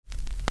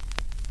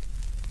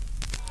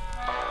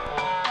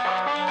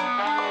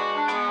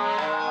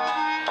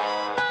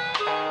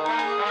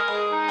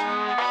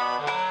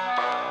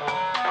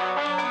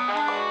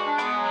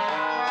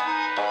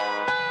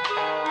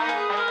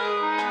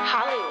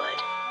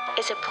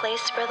is a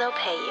place where they'll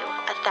pay you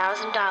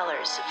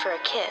 $1,000 for a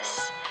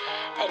kiss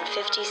and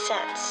 50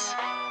 cents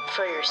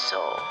for your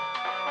soul.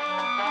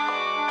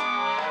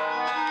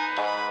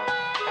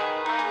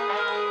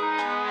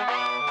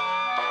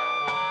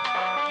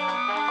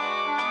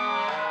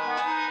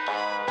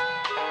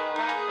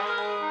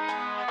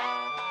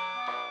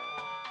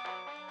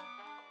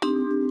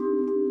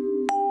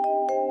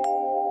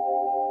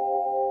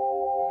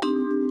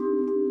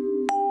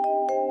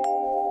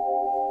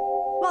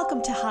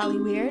 Welcome to Holly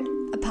Weird,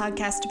 a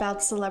podcast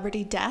about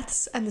celebrity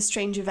deaths and the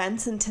strange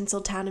events in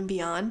Tinseltown and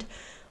beyond.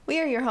 We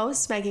are your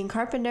hosts, Megan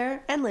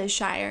Carpenter and Liz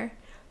Shire.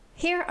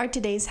 Here are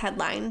today's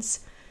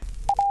headlines.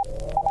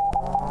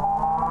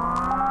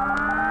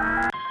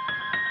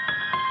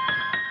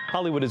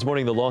 Hollywood is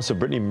mourning the loss of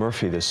Brittany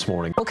Murphy this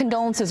morning. Well,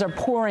 condolences are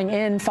pouring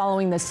in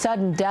following the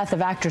sudden death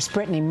of actress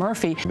Brittany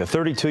Murphy. The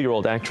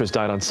 32-year-old actress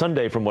died on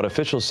Sunday from what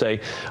officials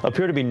say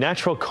appear to be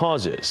natural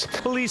causes.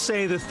 Police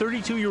say the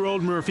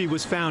 32-year-old Murphy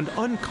was found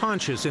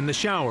unconscious in the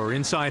shower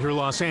inside her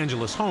Los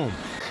Angeles home.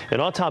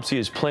 An autopsy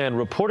is planned,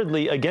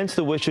 reportedly against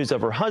the wishes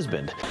of her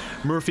husband.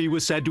 Murphy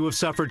was said to have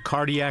suffered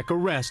cardiac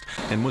arrest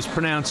and was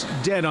pronounced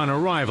dead on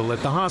arrival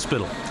at the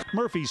hospital.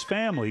 Murphy's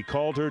family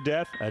called her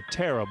death a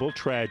terrible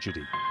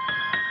tragedy.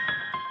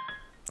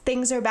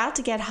 Things are about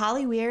to get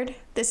Holly Weird.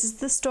 This is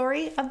the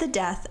story of the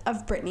death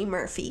of Brittany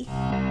Murphy.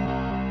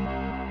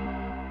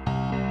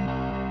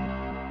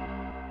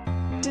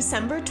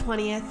 December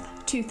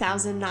 20th,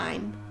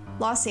 2009,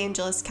 Los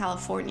Angeles,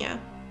 California.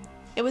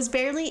 It was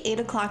barely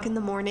 8 o'clock in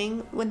the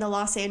morning when the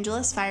Los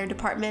Angeles Fire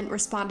Department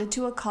responded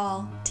to a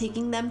call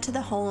taking them to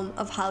the home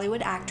of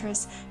Hollywood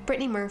actress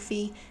Brittany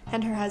Murphy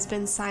and her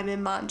husband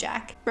Simon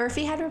Monjack.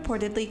 Murphy had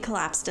reportedly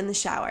collapsed in the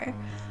shower.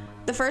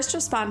 The first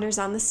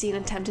responders on the scene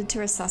attempted to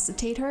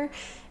resuscitate her,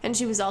 and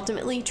she was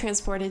ultimately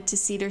transported to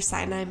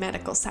Cedars-Sinai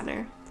Medical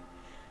Center.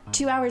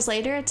 2 hours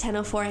later, at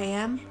 10:04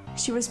 a.m.,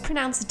 she was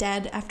pronounced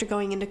dead after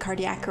going into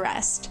cardiac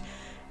arrest.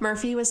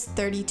 Murphy was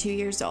 32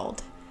 years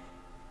old.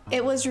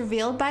 It was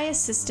revealed by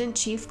Assistant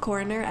Chief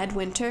Coroner Ed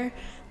Winter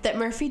that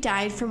Murphy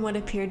died from what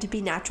appeared to be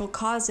natural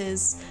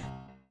causes.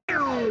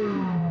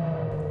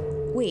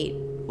 Wait,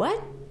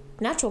 what?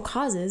 Natural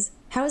causes?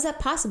 How is that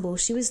possible?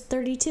 She was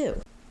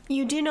 32.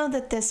 You do know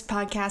that this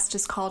podcast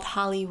is called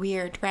Holly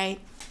Weird,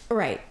 right?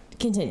 Right.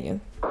 Continue.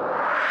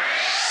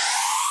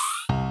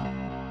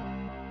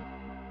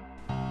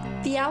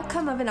 The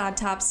outcome of an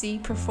autopsy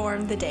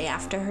performed the day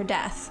after her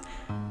death.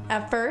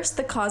 At first,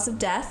 the cause of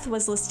death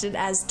was listed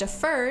as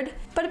deferred,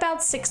 but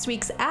about 6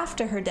 weeks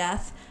after her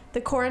death,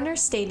 the coroner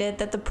stated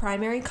that the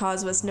primary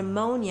cause was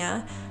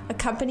pneumonia,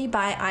 accompanied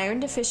by iron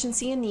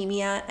deficiency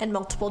anemia and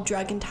multiple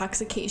drug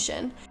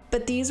intoxication.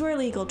 But these were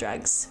legal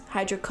drugs: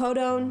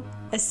 hydrocodone,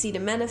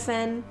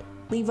 acetaminophen,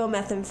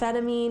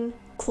 levomethamphetamine,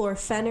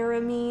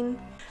 chlorpheniramine.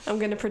 I'm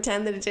going to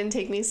pretend that it didn't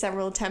take me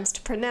several attempts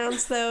to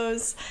pronounce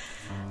those.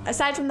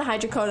 Aside from the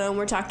hydrocodone,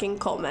 we're talking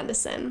cold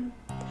medicine.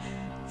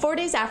 4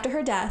 days after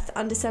her death,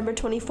 on December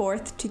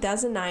 24th,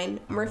 2009,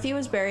 Murphy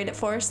was buried at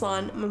Forest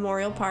Lawn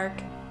Memorial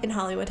Park in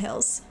Hollywood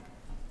Hills.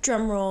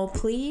 Drum roll,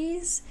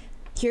 please.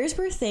 Here's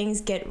where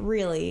things get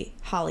really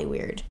Holly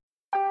Weird.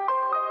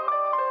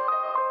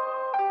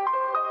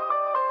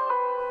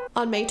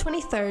 On May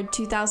 23,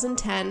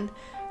 2010,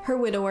 her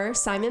widower,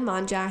 Simon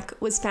Monjack,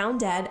 was found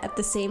dead at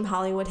the same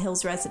Hollywood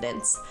Hills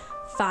residence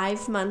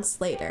 5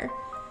 months later.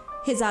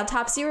 His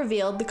autopsy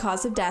revealed the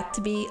cause of death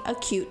to be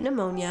acute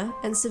pneumonia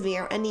and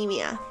severe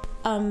anemia.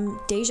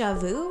 Deja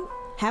vu?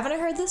 Haven't I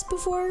heard this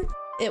before?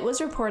 It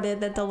was reported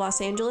that the Los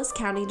Angeles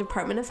County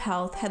Department of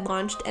Health had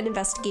launched an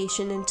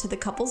investigation into the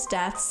couple's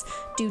deaths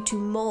due to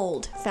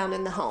mold found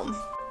in the home.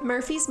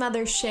 Murphy's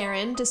mother,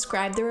 Sharon,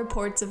 described the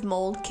reports of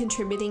mold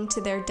contributing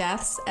to their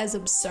deaths as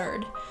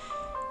absurd.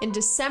 In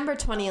December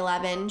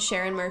 2011,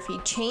 Sharon Murphy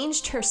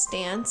changed her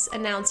stance,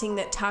 announcing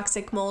that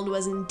toxic mold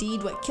was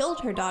indeed what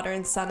killed her daughter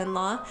and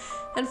son-in-law,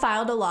 and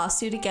filed a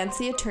lawsuit against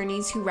the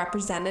attorneys who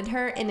represented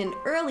her in an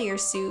earlier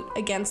suit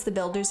against the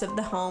builders of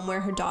the home where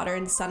her daughter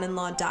and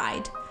son-in-law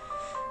died.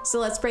 So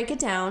let's break it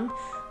down.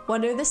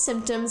 What are the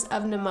symptoms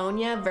of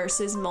pneumonia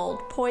versus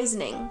mold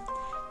poisoning?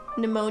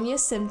 Pneumonia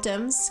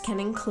symptoms can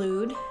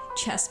include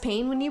chest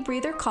pain when you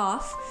breathe or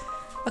cough,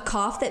 a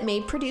cough that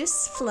may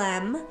produce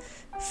phlegm,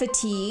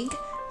 fatigue,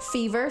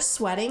 fever,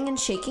 sweating and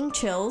shaking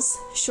chills,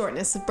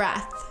 shortness of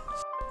breath.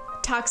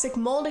 Toxic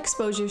mold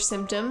exposure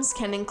symptoms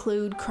can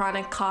include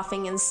chronic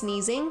coughing and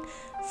sneezing,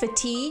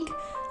 fatigue,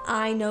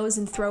 eye, nose,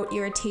 and throat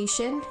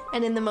irritation,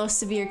 and in the most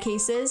severe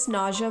cases,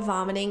 nausea,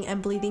 vomiting,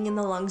 and bleeding in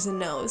the lungs and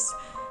nose.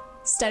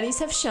 Studies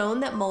have shown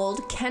that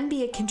mold can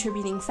be a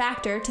contributing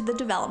factor to the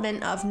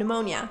development of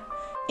pneumonia.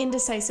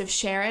 Indecisive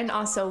Sharon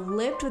also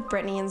lived with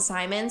Brittany and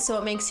Simon, so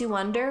it makes you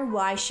wonder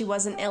why she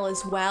wasn't ill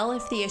as well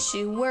if the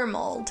issue were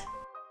mold.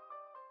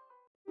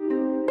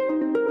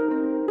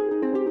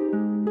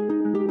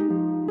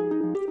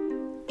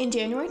 In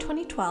January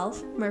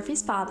 2012,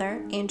 Murphy's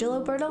father,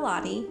 Angelo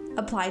Bertolotti,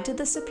 applied to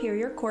the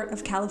Superior Court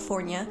of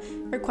California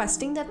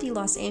requesting that the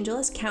Los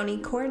Angeles County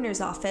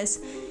Coroner's Office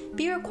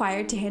be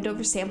required to hand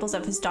over samples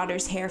of his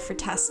daughter's hair for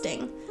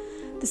testing.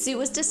 The suit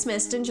was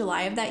dismissed in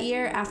July of that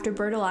year after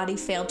Bertolotti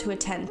failed to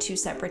attend 2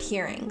 separate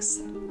hearings.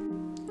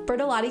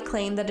 Bertolotti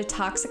claimed that a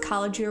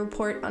toxicology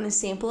report on a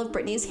sample of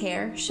Brittany's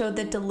hair showed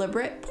that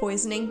deliberate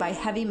poisoning by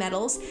heavy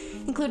metals,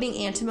 including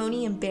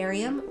antimony and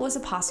barium, was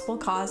a possible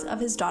cause of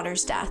his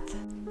daughter's death.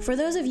 For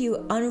those of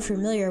you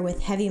unfamiliar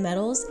with heavy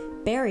metals,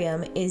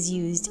 barium is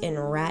used in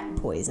rat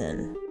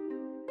poison.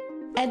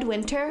 Ed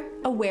Winter,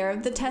 aware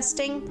of the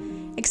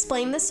testing,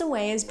 explained this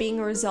away as being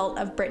a result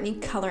of Brittany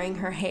coloring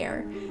her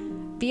hair.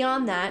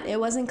 Beyond that, it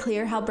wasn't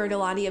clear how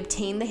Bertolotti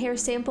obtained the hair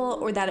sample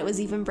or that it was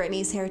even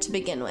Brittany's hair to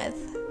begin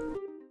with.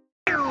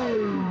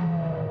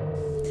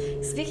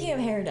 Speaking of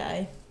hair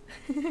dye,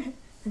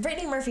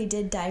 Brittany Murphy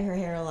did dye her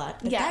hair a lot,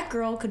 but that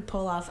girl could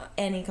pull off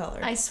any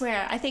color. I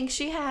swear, I think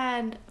she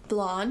had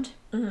blonde,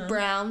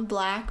 brown,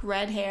 black,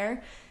 red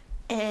hair,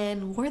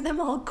 and wore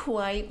them all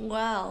quite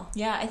well.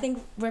 Yeah, I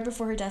think right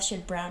before her death she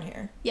had brown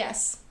hair.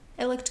 Yes,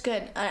 it looked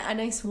good. A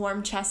nice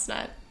warm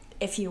chestnut,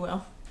 if you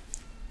will.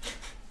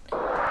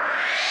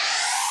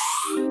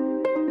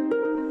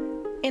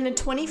 In a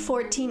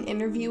 2014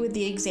 interview with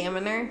the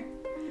Examiner,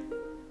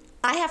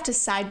 I have to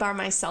sidebar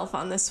myself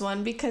on this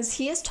one because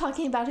he is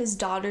talking about his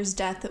daughter's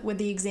death with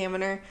the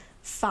Examiner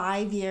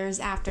 5 years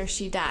after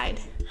she died.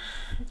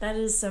 That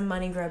is some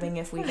money grubbing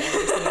if we've ever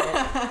seen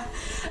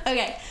it.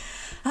 Okay,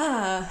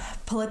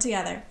 pull it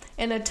together.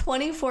 In a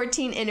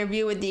 2014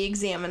 interview with the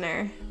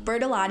Examiner,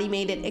 Bertolotti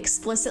made it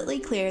explicitly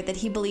clear that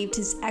he believed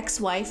his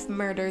ex-wife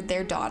murdered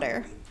their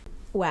daughter.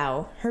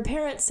 Wow, her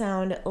parents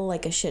sound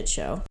like a shit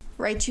show.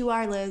 Right you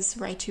are, Liz,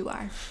 right you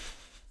are.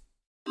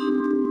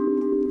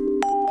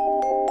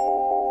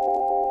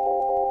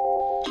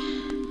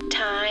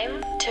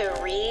 Time to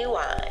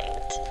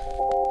rewind.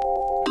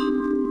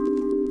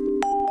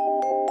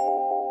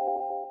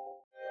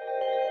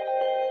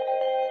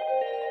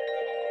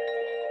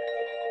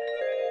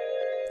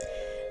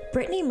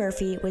 Brittany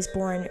Murphy was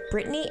born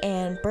Brittany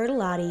Ann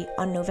Bertolotti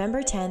on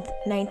November 10th,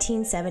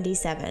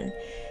 1977.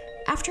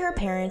 After her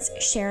parents,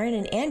 Sharon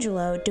and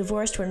Angelo,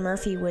 divorced when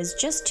Murphy was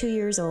just 2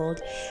 years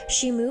old,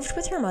 she moved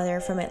with her mother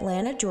from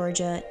Atlanta,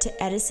 Georgia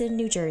to Edison,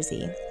 New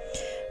Jersey.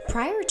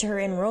 Prior to her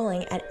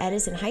enrolling at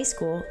Edison High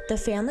School, the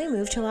family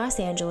moved to Los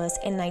Angeles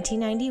in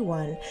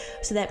 1991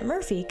 so that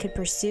Murphy could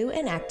pursue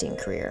an acting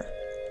career.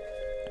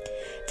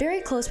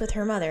 Very close with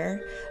her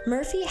mother,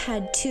 Murphy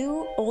had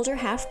 2 older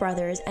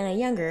half-brothers and a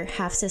younger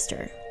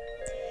half-sister.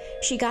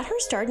 She got her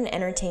start in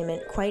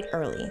entertainment quite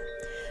early.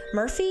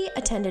 Murphy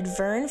attended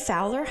Vern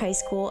Fowler High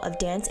School of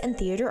Dance and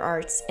Theater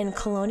Arts in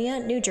Colonia,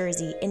 New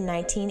Jersey in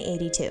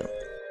 1982.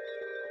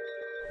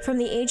 From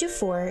the age of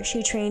 4,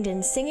 she trained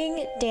in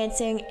singing,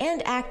 dancing,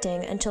 and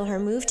acting until her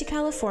move to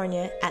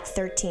California at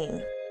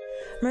 13.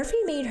 Murphy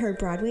made her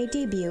Broadway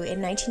debut in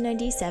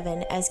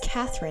 1997 as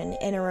Catherine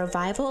in a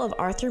revival of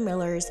Arthur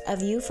Miller's A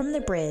View from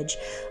the Bridge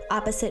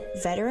opposite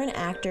veteran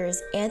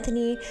actors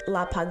Anthony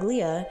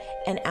LaPaglia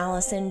and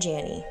Allison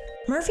Janney.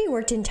 Murphy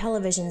worked in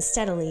television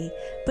steadily,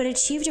 but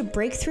achieved a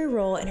breakthrough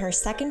role in her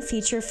second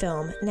feature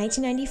film,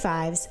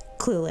 1995's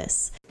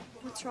Clueless.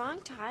 What's wrong,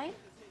 Ty?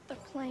 They're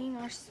playing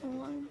our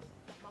song.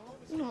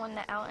 The one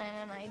that Alton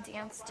and I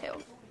danced to.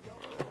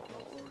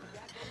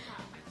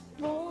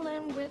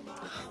 Rolling with the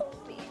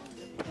Hopi.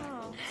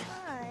 Oh,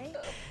 Ty.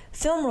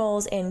 Film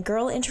roles in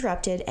Girl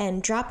Interrupted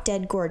and Drop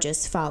Dead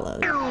Gorgeous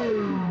followed.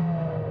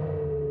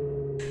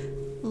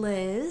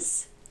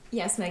 Liz,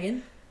 Yes,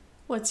 Megan?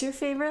 what's your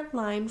favorite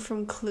line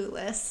from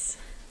Clueless?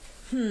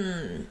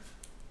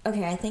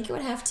 Okay, I think it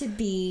would have to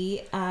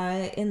be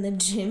in the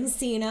gym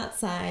scene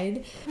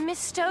outside.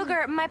 Miss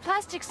Stoger, my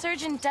plastic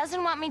surgeon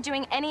doesn't want me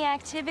doing any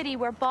activity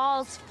where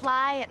balls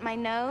fly at my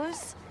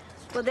nose.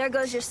 Well, there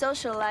goes your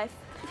social life.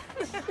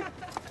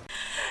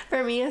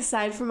 For me,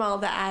 aside from all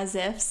the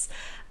as-ifs,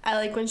 I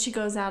like when she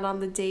goes out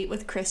on the date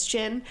with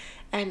Christian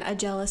and a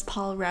jealous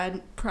Paul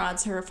Rudd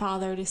prods her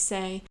father to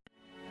say,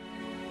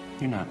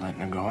 "You're not letting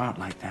her go out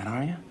like that,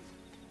 are you?"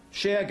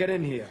 Cher, get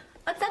in here.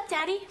 What's up,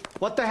 Daddy?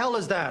 What the hell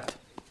is that?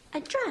 A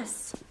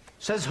dress.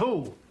 Says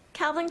who?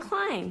 Calvin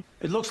Klein.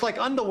 It looks like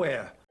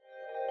underwear.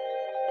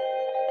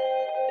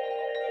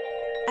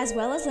 As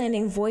well as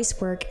landing voice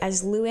work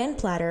as Lou Ann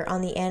Platter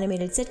on the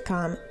animated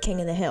sitcom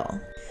King of the Hill.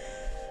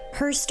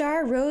 Her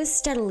star rose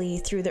steadily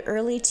through the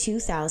early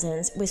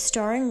 2000s with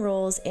starring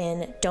roles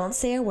in Don't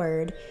Say a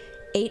Word,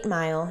 8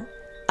 Mile,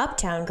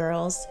 Uptown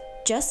Girls,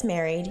 Just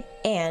Married,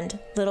 and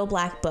Little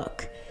Black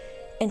Book.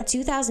 In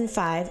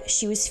 2005,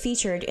 she was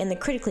featured in the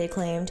critically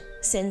acclaimed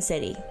Sin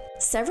City.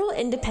 Several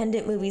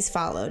independent movies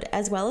followed,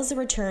 as well as a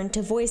return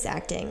to voice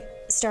acting,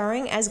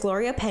 starring as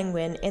Gloria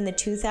Penguin in the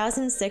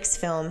 2006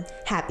 film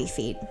Happy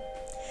Feet.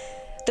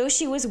 Though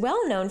she was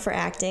well known for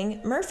acting,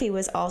 Murphy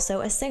was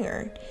also a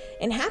singer.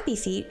 In Happy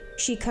Feet,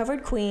 she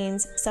covered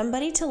Queen's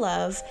Somebody to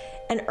Love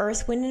and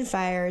Earth, Wind &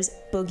 Fire's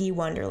Boogie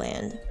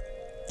Wonderland.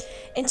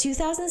 In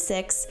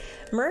 2006,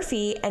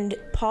 Murphy and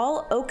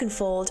Paul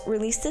Oakenfold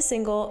released the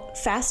single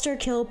Faster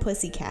Kill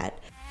Pussycat.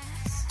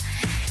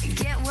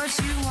 Get what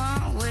you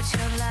want, what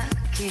you're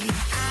lucky.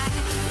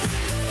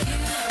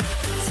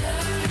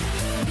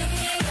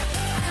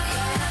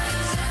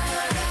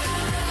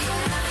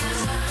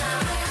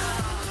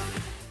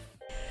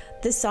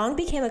 The song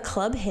became a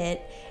club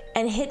hit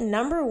and hit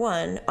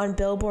 #1 on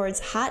Billboard's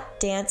Hot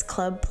Dance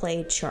Club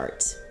Play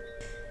chart.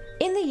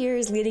 In the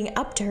years leading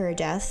up to her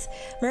death,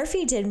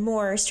 Murphy did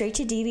more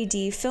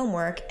straight-to-DVD film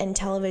work and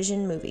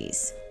television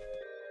movies.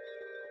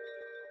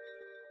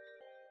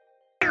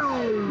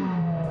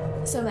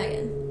 So,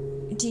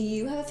 Megan, do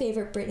you have a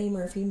favorite Brittany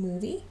Murphy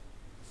movie?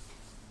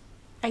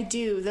 I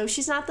do, though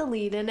she's not the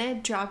lead in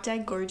it. Drop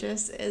Dead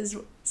Gorgeous is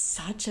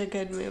such a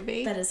good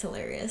movie. That is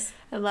hilarious.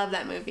 I love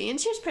that movie,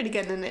 and she was pretty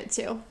good in it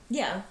too.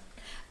 Yeah.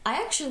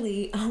 I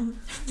actually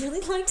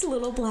really liked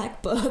Little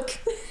Black Book.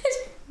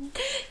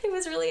 It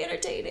was really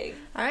entertaining.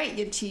 All right,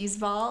 you cheese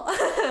ball.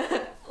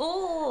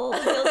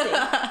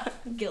 Oh,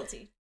 guilty.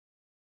 Guilty.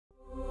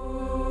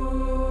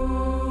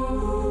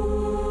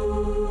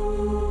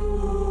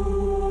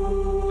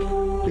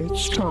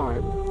 It's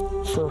time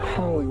for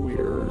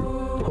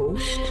Hollyweird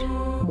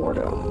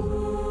Post-Mortem.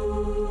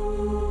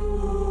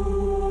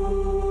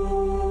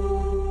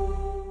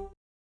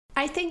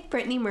 I think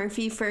Brittany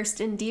Murphy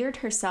first endeared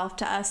herself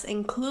to us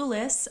in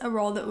Clueless, a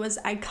role that was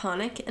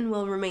iconic and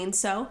will remain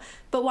so,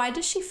 but why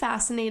does she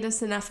fascinate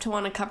us enough to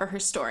want to cover her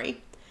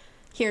story?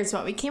 Here's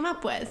what we came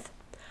up with.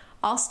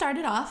 All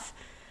started off,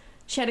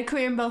 she had a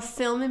career in both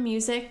film and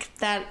music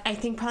that I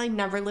think probably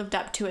never lived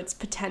up to its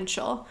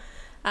potential.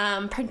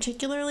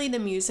 Particularly the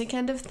music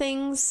end of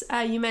things.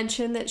 You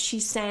mentioned that she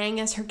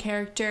sang as her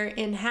character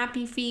in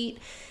Happy Feet,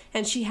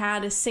 and she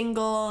had a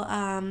single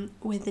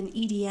with an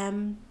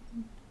EDM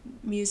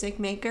music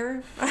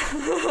maker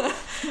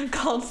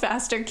called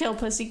Faster Kill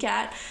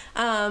Pussycat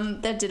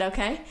that did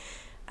okay.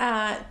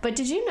 But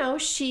did you know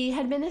she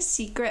had been a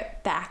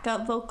secret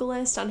backup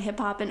vocalist on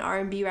hip-hop and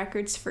R&B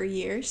records for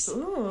years?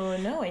 Ooh,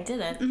 no, I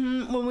didn't.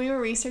 Mm-hmm. When we were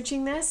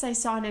researching this, I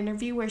saw an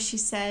interview where she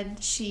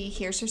said she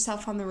hears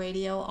herself on the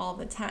radio all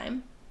the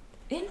time.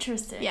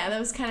 Interesting. Yeah, that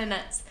was kind of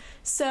nuts.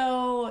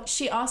 So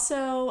she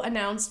also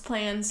announced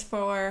plans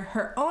for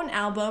her own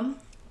album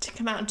to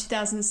come out in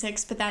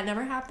 2006, but that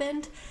never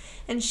happened.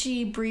 And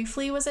she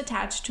briefly was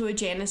attached to a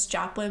Janis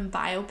Joplin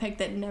biopic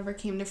that never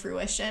came to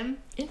fruition.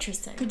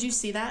 Interesting. Could you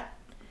see that?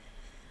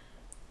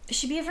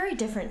 She'd be a very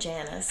different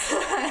Janis.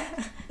 Not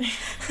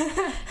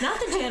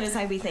the Janis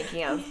I'd be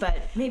thinking of,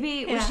 but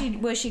maybe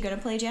was she going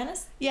to play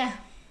Janis? Yeah.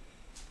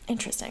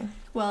 Interesting.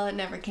 Well, it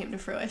never came to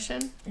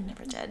fruition. It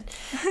never did.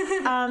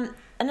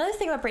 Another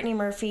thing about Brittany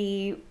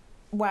Murphy,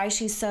 why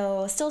she's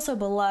still so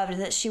beloved, is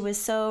that she was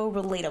so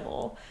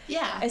relatable.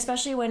 Yeah.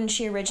 Especially when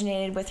she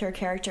originated with her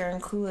character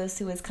in Clueless,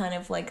 who was kind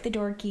of like the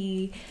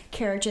dorky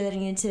character that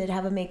needed to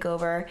have a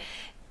makeover.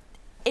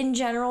 In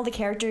general, the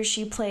characters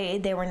she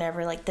played, they were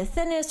never like the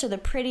thinnest or the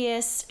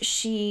prettiest.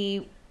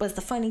 She was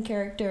the funny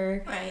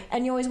character. Right.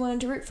 And you always wanted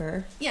to root for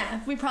her.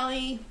 Yeah, we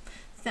probably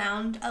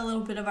found a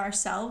little bit of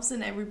ourselves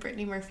in every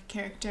Brittany Murphy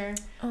character.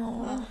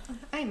 Oh,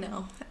 I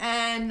know.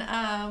 And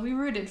we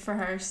rooted for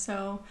her,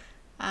 so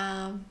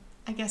I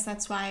guess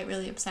that's why it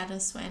really upset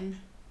us when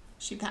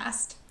she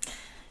passed.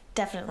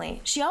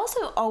 Definitely. She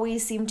also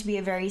always seemed to be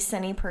a very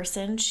sunny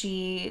person.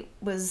 She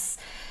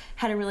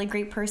had a really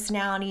great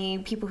personality.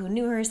 People who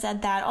knew her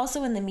said that.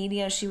 Also in the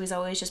media, she was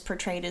always just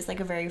portrayed as like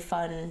a very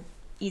fun,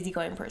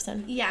 easygoing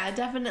person. Yeah,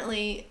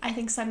 definitely. I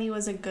think sunny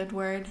was a good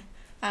word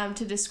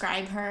to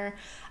describe her.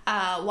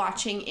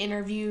 Watching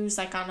interviews,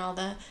 like on all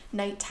the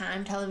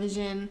nighttime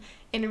television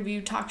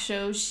interview talk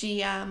shows, she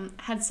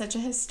had such a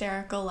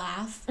hysterical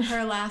laugh.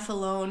 Her laugh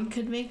alone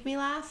could make me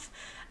laugh.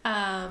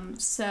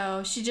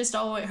 So she just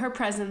her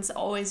presence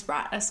always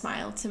brought a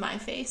smile to my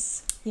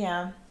face.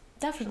 Yeah,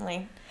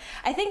 definitely.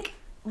 I think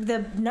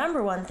the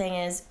number one thing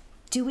is,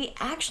 do we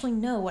actually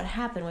know what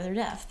happened with her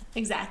death?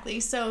 Exactly.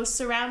 So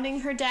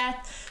surrounding her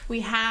death, we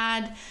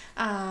had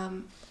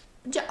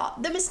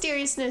the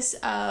mysteriousness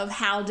of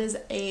how does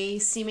a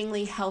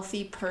seemingly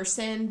healthy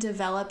person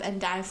develop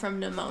and die from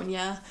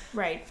pneumonia.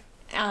 Right.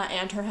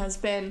 And her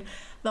husband.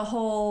 The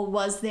whole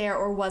was there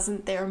or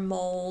wasn't there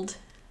mold.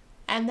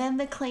 And then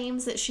the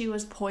claims that she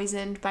was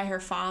poisoned by her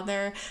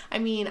father. I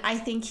mean, I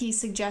think he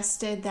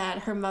suggested that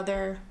her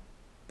mother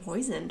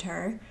poisoned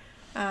her.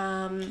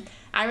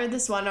 I read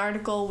this one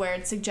article where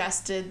it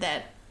suggested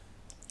that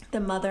the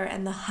mother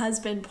and the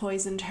husband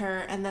poisoned her,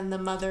 and then the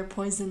mother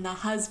poisoned the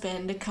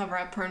husband to cover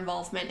up her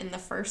involvement in the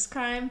first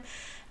crime.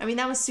 I mean,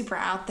 that was super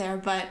out there,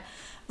 but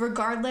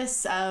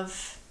regardless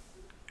of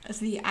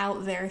the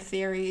out there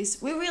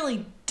theories, we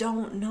really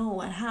don't know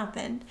what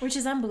happened. Which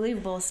is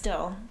unbelievable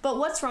still. But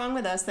what's wrong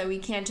with us that we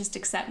can't just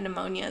accept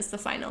pneumonia as the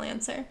final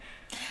answer?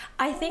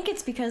 I think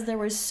it's because there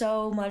was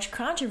so much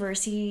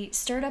controversy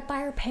stirred up by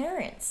her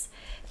parents.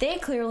 They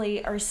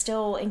clearly are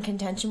still in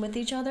contention with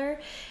each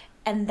other,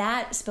 and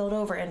that spilled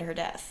over into her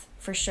death,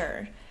 for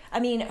sure. I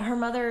mean, her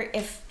mother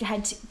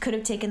could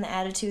have taken the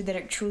attitude that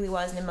it truly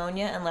was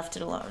pneumonia and left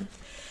it alone.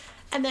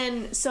 And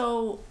then,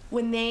 so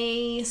when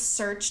they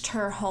searched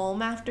her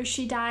home after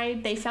she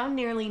died, they found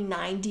nearly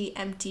 90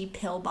 empty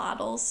pill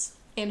bottles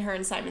in her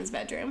and Simon's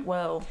bedroom.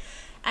 Whoa.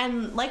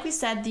 And like we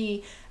said,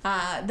 the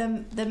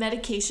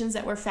medications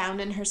that were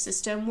found in her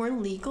system were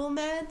legal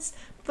meds,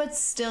 but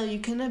still you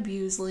can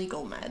abuse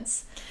legal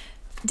meds.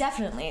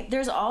 Definitely.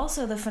 There's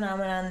also the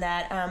phenomenon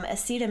that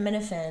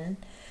acetaminophen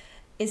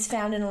is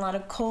found in a lot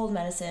of cold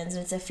medicines,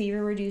 and it's a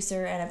fever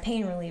reducer and a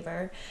pain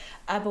reliever.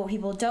 But what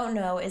people don't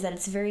know is that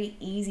it's very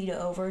easy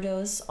to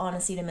overdose on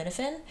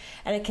acetaminophen,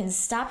 and it can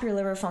stop your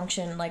liver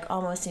function like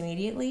almost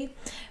immediately.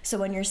 So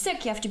when you're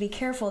sick, you have to be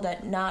careful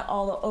that not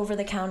all the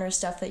over-the-counter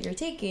stuff that you're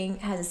taking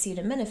has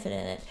acetaminophen in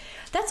it.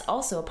 That's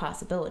also a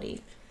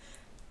possibility.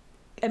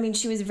 I mean,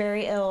 she was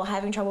very ill,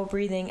 having trouble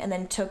breathing, and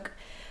then took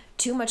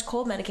too much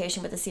cold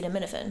medication with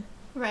acetaminophen.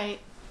 Right.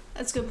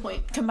 That's a good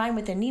point. Combined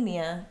with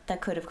anemia,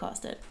 that could have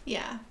caused it.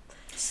 Yeah.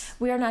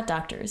 We are not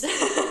doctors.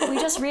 We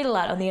just read a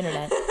lot on the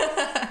internet.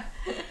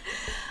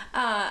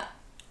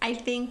 I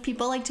think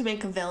people like to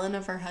make a villain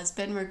of her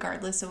husband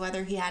regardless of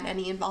whether he had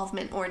any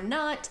involvement or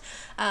not.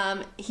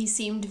 He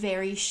seemed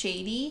very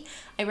shady.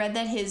 I read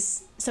that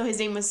his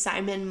name was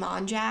Simon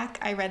Monjack.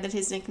 I read that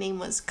his nickname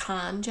was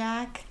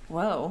Conjack.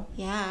 Whoa.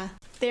 Yeah.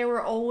 There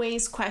were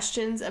always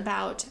questions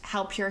about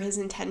how pure his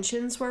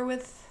intentions were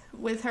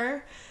with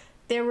her.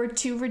 There were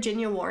 2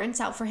 Virginia warrants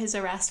out for his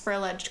arrest for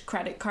alleged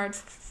credit card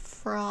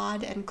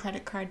fraud and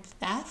credit card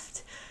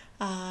theft.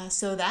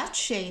 So that's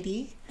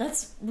shady.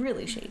 That's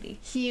really shady.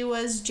 He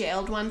was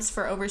jailed once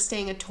for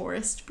overstaying a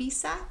tourist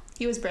visa.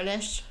 He was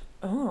British.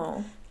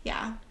 Oh.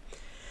 Yeah.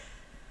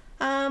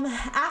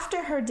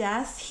 After her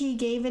death, he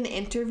gave an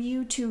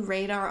interview to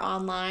Radar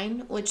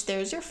Online, which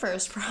there's your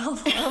first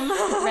problem.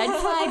 Red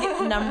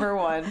flag number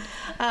 1.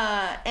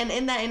 And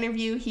in that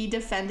interview, he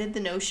defended the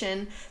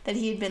notion that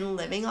he had been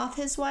living off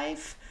his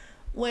wife,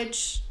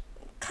 which,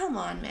 come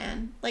on,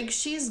 man. Like,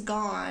 she's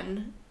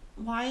gone.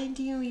 Why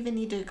do you even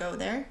need to go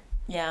there?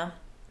 Yeah.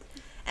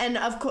 And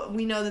of course,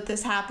 we know that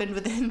this happened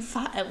within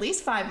at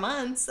least 5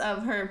 months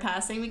of her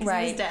passing because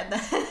he was dead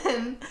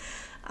then.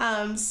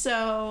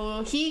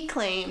 So he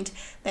claimed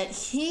that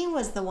he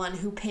was the one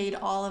who paid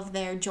all of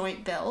their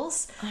joint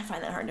bills. I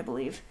find that hard to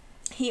believe.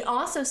 He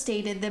also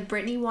stated that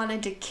Brittany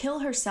wanted to kill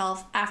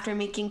herself after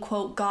making,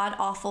 quote,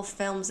 god-awful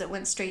films that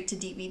went straight to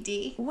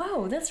DVD.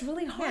 Whoa, that's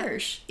really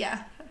harsh.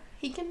 Yeah.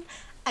 He can...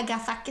 I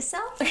gotta fuck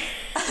yourself.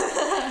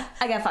 I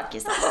gotta fuck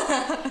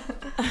yourself.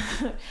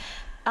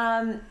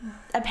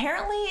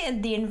 Apparently,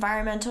 the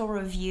environmental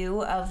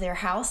review of their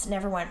house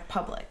never went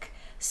public.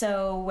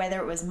 So whether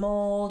it was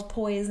mold,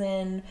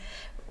 poison,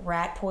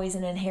 rat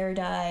poison, and hair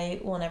dye,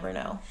 we'll never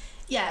know.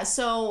 Yeah,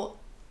 so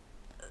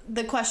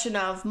the question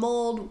of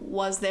mold,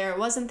 was there,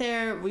 wasn't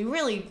there, we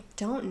really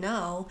don't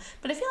know.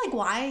 But I feel like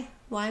why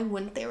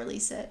wouldn't they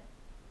release it?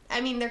 I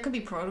mean, there could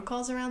be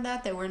protocols around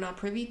that we're not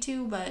privy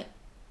to, but...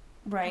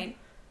 Right.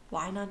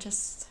 Why not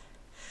just...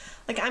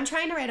 Like, I'm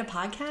trying to write a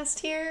podcast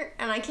here,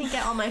 and I can't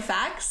get all my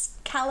facts.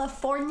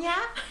 California?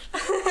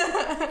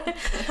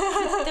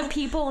 The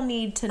people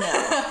need to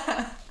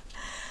know.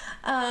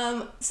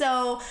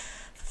 So,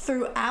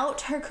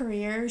 throughout her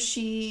career,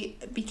 she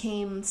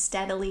became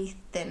steadily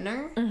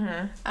thinner.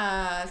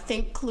 Mm-hmm.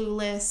 Think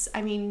Clueless.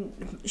 I mean,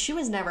 she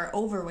was never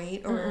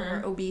overweight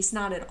or obese,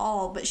 not at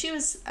all, but she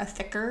was a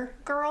thicker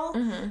girl.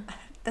 Mm-hmm.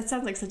 That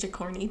sounds like such a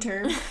corny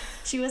term.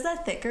 She was a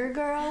thicker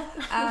girl,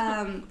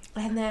 and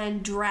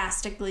then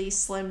drastically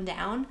slimmed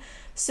down.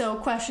 So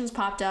questions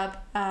popped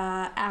up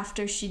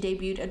after she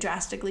debuted a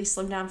drastically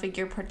slimmed down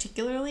figure,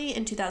 particularly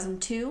in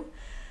 2002.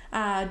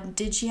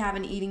 Did she have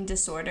an eating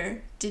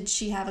disorder? Did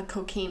she have a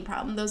cocaine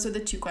problem? Those are the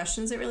 2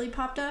 questions that really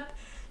popped up.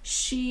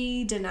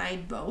 She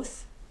denied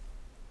both.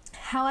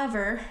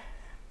 However,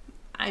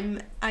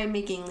 I'm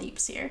making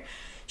leaps here.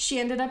 She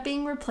ended up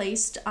being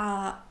replaced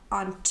on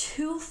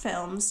 2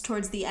 films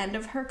towards the end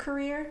of her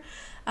career.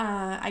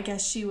 I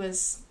guess she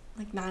was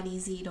like not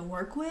easy to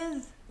work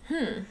with.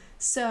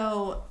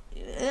 So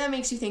that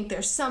makes you think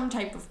there's some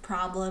type of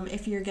problem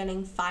if you're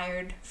getting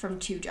fired from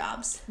 2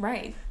 jobs.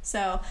 Right.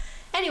 So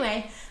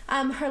anyway,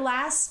 her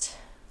last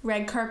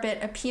red carpet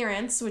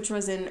appearance, which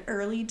was in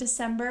early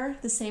December,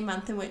 the same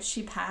month in which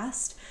she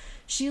passed,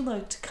 she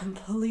looked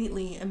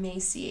completely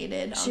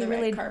emaciated on the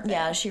red carpet.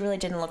 Yeah, she really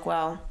didn't look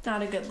well.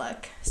 Not a good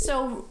look.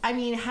 So, I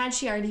mean, had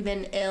she already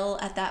been ill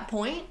at that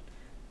point?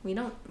 We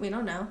don't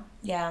know.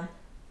 Yeah.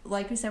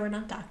 Like we said, we're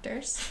not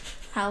doctors.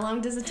 How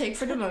long does it take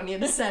for pneumonia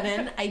to set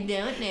in? I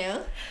don't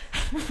know.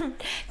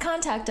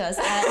 Contact us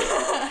at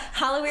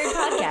Hollyweird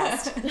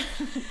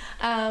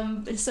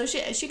Podcast. So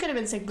she could have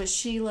been sick, but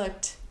she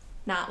looked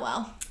not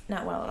well.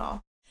 Not well at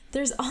all.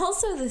 There's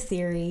also the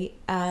theory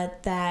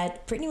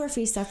that Brittany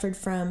Murphy suffered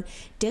from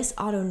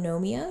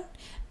dysautonomia.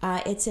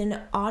 It's an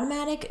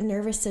automatic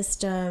nervous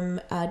system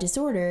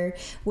disorder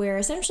where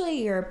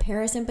essentially your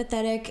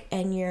parasympathetic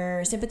and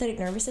your sympathetic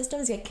nervous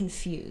systems get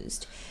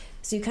confused.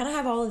 So you kind of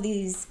have all of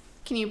these...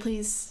 Can you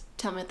please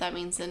tell me what that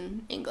means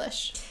in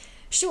English?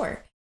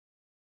 Sure.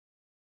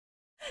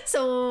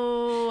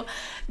 So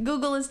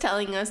Google is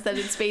telling us that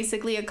it's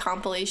basically a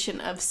compilation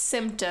of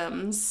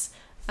symptoms.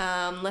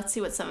 Let's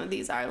see what some of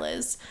these are,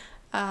 Liz.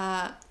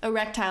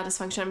 Erectile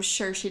dysfunction. I'm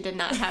sure she did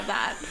not have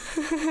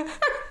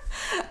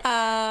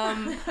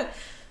that.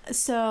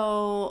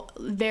 So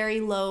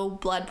very low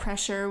blood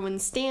pressure when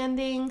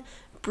standing,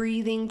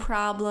 breathing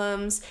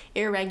problems,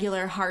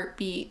 irregular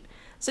heartbeat.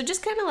 So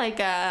just kind of like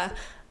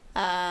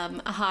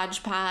a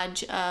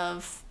hodgepodge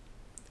of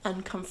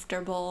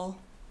uncomfortable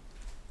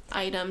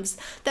items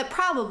that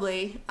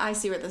probably, I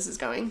see where this is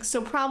going,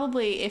 so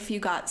probably if you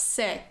got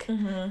sick,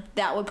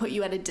 that would put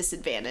you at a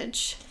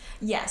disadvantage.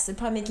 Yes, it'd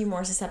probably make you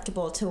more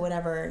susceptible to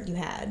whatever you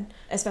had,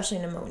 especially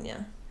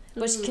pneumonia,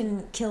 which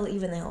can kill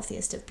even the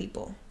healthiest of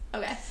people.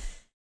 Okay.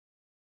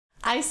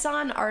 I saw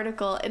an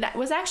article, and it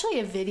was actually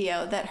a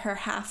video that her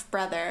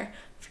half-brother,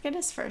 I forget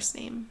his first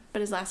name,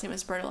 but his last name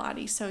was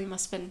Bertolotti, so he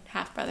must have been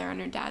half-brother on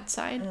her dad's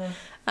side.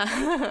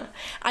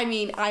 I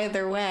mean,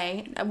 either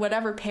way,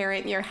 whatever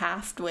parent you're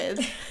halved with,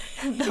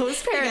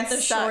 those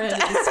parents sucked.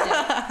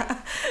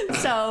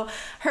 So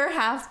her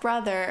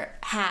half-brother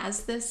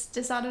has this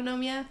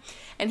dysautonomia,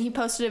 and he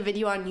posted a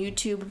video on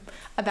YouTube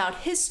about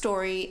his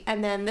story,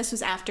 and then this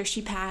was after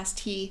she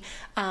passed. He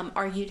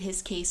argued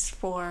his case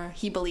for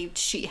he believed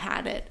she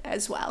had it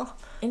as well.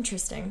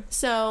 Interesting.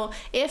 So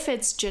if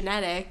it's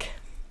genetic,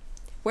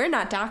 we're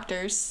not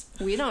doctors.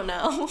 We don't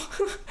know.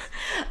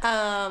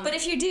 But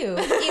if you do,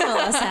 email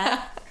us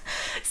at.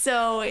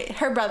 So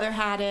her brother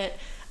had it.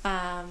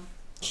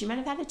 She might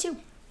have had it too.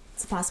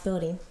 It's a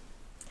possibility.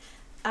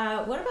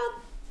 What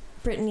about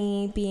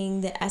Brittany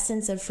being the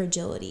essence of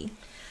fragility?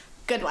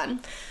 Good one.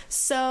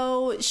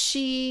 So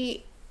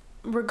she,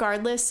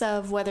 regardless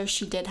of whether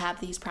she did have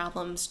these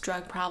problems,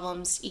 drug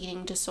problems,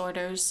 eating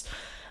disorders,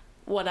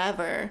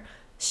 whatever,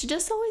 she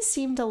just always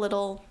seemed a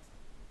little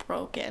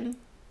broken.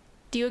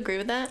 Do you agree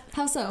with that?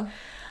 How so?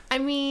 I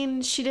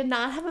mean, she did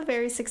not have a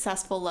very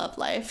successful love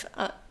life,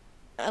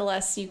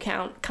 unless you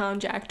count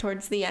Konjac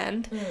towards the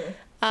end.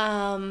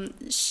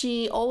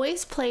 She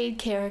always played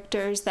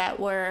characters that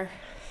were,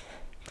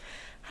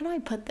 how do I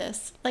put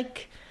this?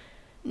 Like,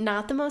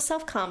 not the most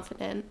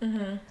self-confident.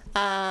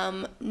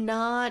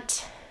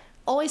 Not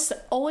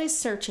always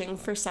searching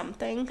for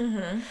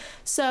something.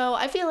 So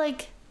I feel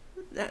like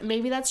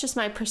maybe that's just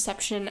my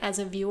perception as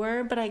a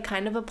viewer, but I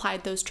kind of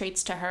applied those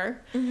traits to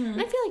her. And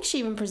I feel like she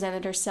even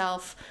presented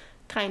herself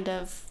kind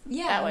of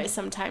that way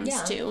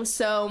sometimes too.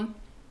 So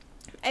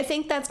I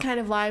think that's kind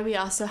of why we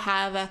also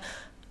have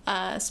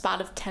a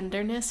spot of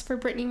tenderness for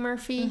Brittany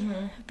Murphy,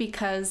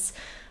 because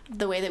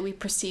the way that we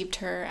perceived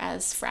her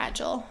as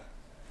fragile.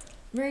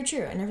 Very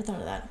true. I never thought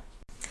of that.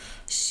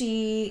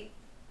 She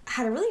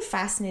had a really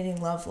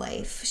fascinating love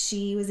life.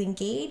 She was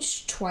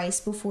engaged twice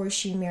before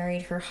she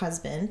married her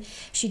husband.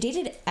 She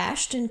dated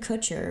Ashton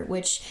Kutcher,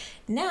 which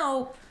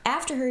now,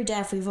 after her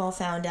death, we've all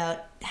found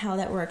out how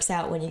that works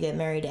out when you get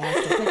married to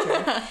Ashton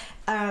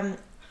Kutcher.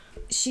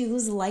 She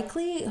was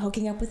likely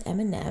hooking up with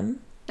Eminem.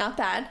 Not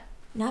bad.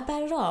 Not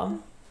bad at all.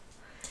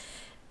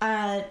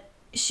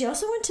 She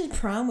also went to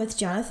prom with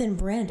Jonathan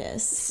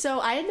Brandis. So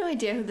I had no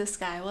idea who this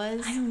guy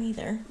was. I don't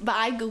either. But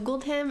I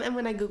Googled him, and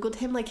when I Googled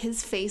him, like,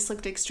 his face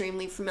looked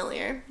extremely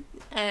familiar.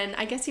 And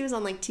I guess he was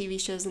on, like, TV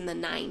shows in the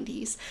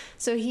 90s.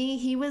 So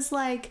he was,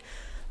 like,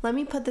 let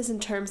me put this in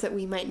terms that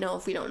we might know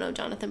if we don't know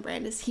Jonathan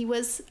Brandis. He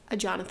was a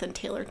Jonathan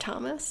Taylor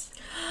Thomas.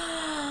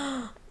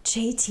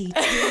 JTT.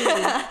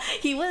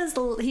 He was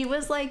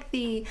like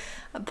the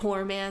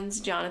poor man's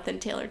Jonathan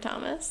Taylor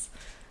Thomas.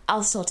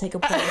 I'll still take a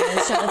point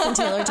as Jonathan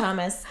Taylor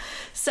Thomas.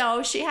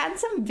 So she had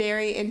some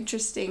very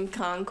interesting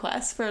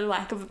conquests, for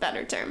lack of a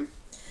better term.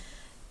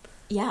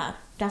 Yeah,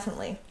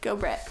 definitely. Go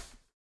Britt.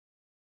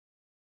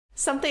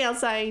 Something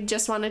else I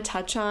just want to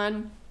touch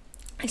on.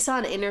 I saw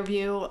an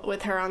interview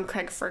with her on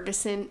Craig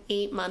Ferguson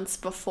 8 months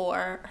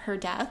before her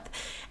death,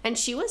 and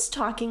she was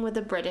talking with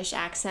a British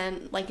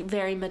accent, like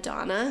very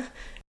Madonna.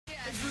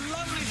 It's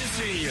lovely to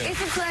see you.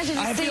 It's a pleasure to see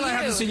you. I feel I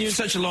haven't seen you in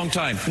such a long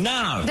time.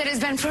 Now. That has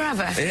been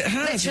forever. It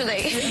has.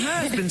 Literally. It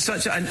has been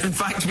such a... In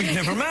fact, we've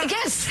never met.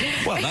 Yes.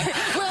 Well,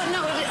 well,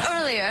 no,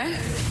 earlier.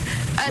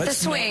 At the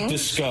swing.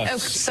 Let's not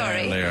discuss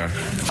sorry. earlier.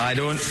 I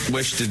don't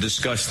wish to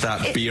discuss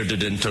that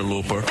bearded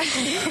interloper.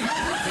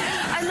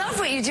 I love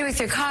what you do with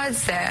your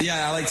cards there.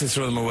 Yeah, I like to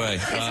throw them away.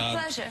 It's a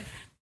pleasure.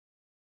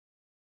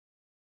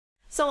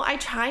 So I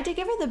tried to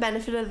give her the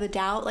benefit of the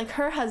doubt. Like,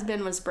 her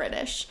husband was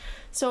British.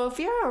 So if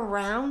you're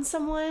around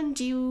someone,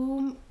 do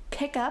you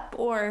pick up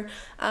or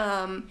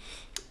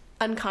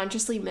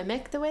unconsciously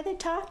mimic the way they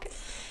talk?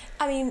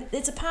 I mean,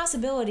 it's a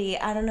possibility.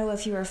 I don't know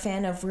if you're a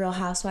fan of Real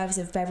Housewives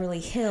of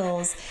Beverly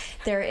Hills.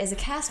 There is a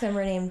cast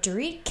member named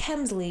Dorit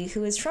Kemsley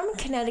who is from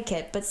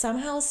Connecticut but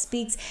somehow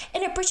speaks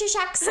in a British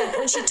accent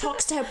when she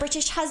talks to her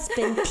British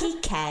husband,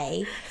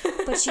 PK.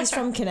 But she's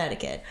from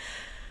Connecticut.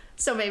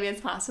 So maybe it's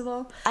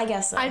possible. I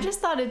guess so. I just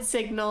thought it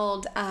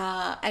signaled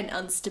an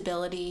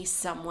instability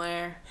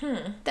somewhere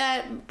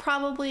that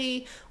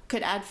probably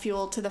could add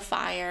fuel to the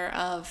fire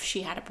of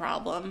she had a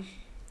problem.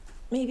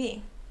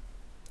 Maybe.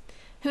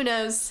 Who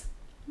knows?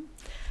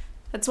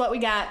 That's what we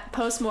got.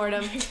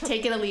 Post-mortem.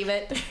 Take it or leave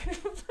it.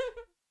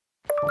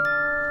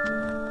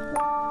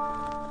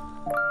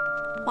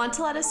 Want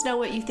to let us know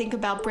what you think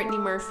about Brittany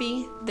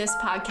Murphy, this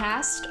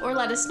podcast, or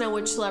let us know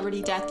which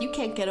celebrity death you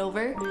can't get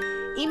over?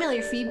 Email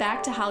your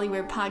feedback to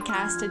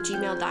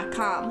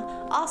hollyweirdpodcast@gmail.com.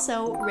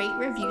 Also, rate,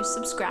 review,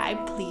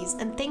 subscribe, please,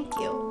 and thank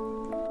you.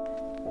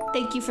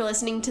 Thank you for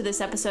listening to this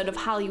episode of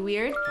Holly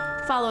Weird.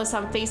 Follow us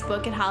on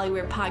Facebook at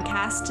Hollyweird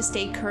Podcast to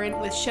stay current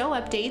with show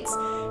updates,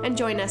 and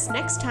join us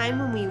next time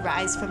when we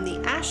rise from the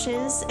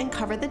ashes and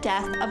cover the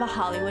death of a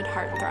Hollywood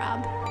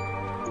heartthrob.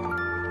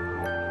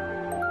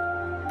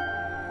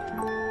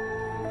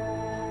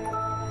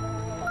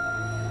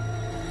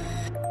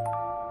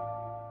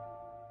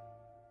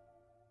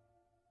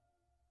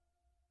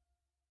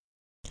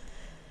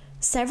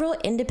 Several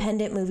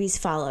independent movies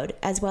followed,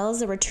 as well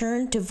as a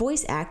return to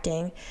voice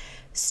acting,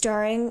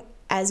 starring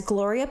as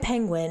Gloria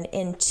Penguin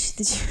in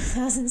the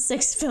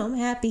 2006 film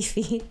Happy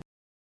Feet.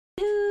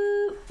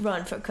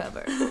 Run for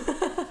cover.